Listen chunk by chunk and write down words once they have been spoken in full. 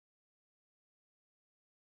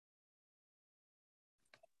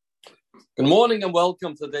Good morning and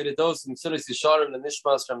welcome to the Daily Dose in Mesilas Yesharim, the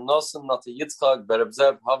Nishmas from Nosen, Nata Yitzchak,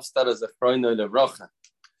 Berabzev, Havstad, as a Chroino Levracha.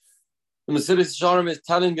 The Mesilas Yesharim is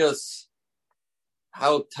telling us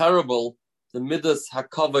how terrible the Midas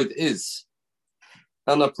HaKavod is.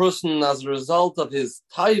 And a person, as a result of his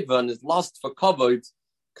taiva and his lust for Kavod,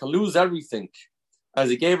 can lose everything. As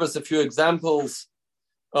he gave us a few examples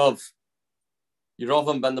of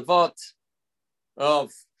Yerovam ben Nevat,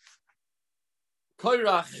 of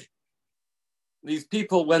Koirach. These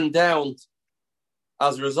people went down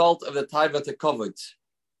as a result of the taiva to Kavod.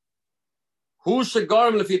 Who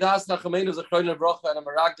shegarm lefidas nachamenu zechroin bracha and a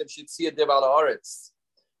meraglim should see a dibal haaretz.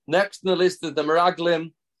 Next on the list is the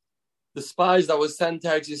meraglim, the spies that were sent to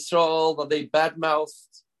Yisrael, that they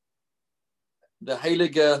badmouthed the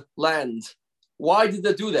heilige land. Why did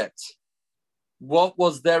they do that? What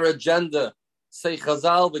was their agenda? Say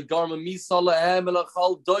Chazal v'garma misa lehem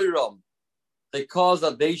elachal doiram. They caused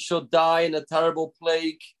that they should die in a terrible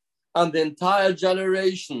plague, and the entire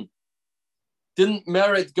generation didn't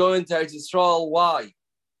merit going to Israel. Why?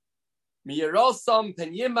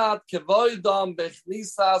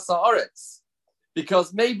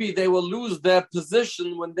 Because maybe they will lose their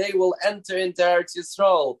position when they will enter into Eretz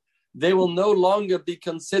Yisrael. They will no longer be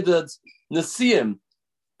considered Nesiim.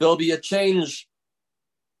 There'll be a change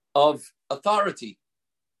of authority.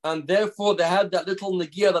 And therefore, they had that little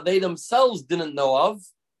negia that they themselves didn't know of,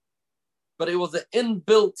 but it was an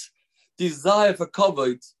inbuilt desire for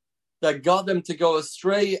kavod that got them to go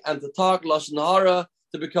astray and to talk lashon hara,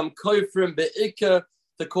 to become koifrim be'ikah,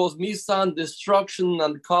 to cause misan, destruction,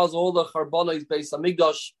 and cause all the charbonos based on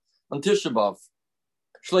Migdash and Tisha B'Av.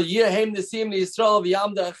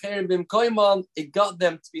 It got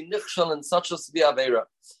them to be nichshal in such a severe avera.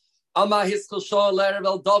 Ama hiskal shal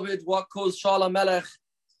erev David, what caused Shaul HaMelech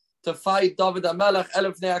to fight David HaMelech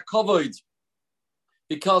Elefnei Kavod,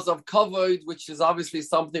 because of Kavod, which is obviously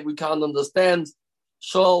something we can't understand.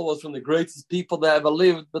 Shaul was from the greatest people that ever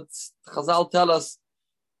lived, but Chazal tell us,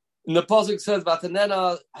 in the pasuk says,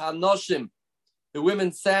 "Vatanena hanoshim," the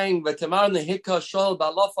women sang, "V'temar nehika Shaul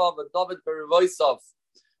ba'alofa v'David b'revoisav."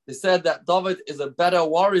 They said that David is a better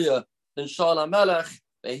warrior than Shaul HaMelech.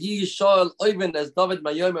 He Shaul oivin as David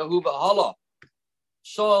mayom yehu b'hala.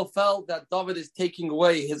 Shaul felt that David is taking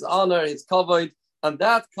away his honor, his kavod, and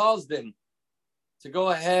that caused him to go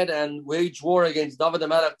ahead and wage war against David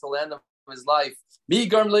HaMelech till the end of his life.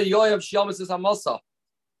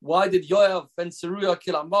 Why did Yoav ben Seruya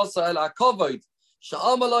kill Amasa el HaKavod?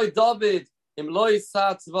 Sha'amaloi David imloi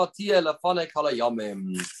satz vatia lefanek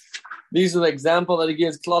halayamim. These are the example that he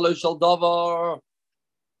gives. Klalo shal davar.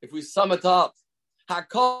 If we sum it up,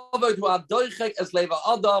 HaKavod hu adoichek es leva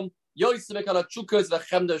Adam.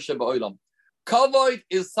 Kavod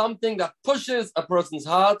is something that pushes a person's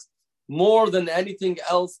heart more than anything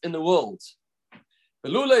else in the world.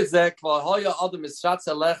 Here's the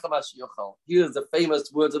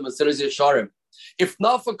famous words of Mesilas Yesharim. If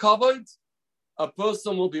not for Kavod, a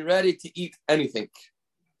person will be ready to eat anything.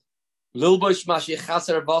 He'll buy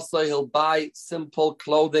simple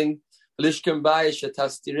clothing. He'll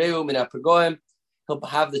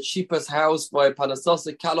have the cheapest house by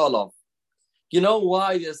Panasasa Kalalov. You know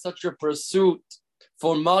why there's such a pursuit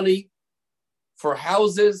for money, for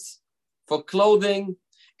houses, for clothing?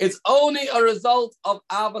 It's only a result of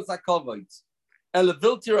Avas HaKavod.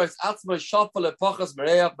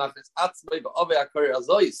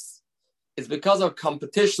 It's because of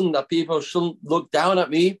competition that people shouldn't look down at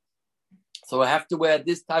me. So I have to wear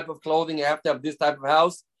this type of clothing, I have to have this type of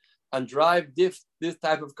house, and drive this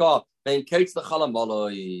type of car. That's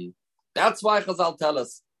why Chazal tell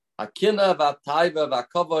us,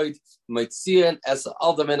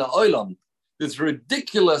 this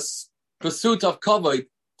ridiculous pursuit of kavod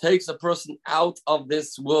takes a person out of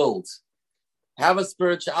this world. Have a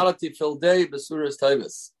spirituality filled day, Besuras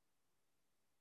Tavis.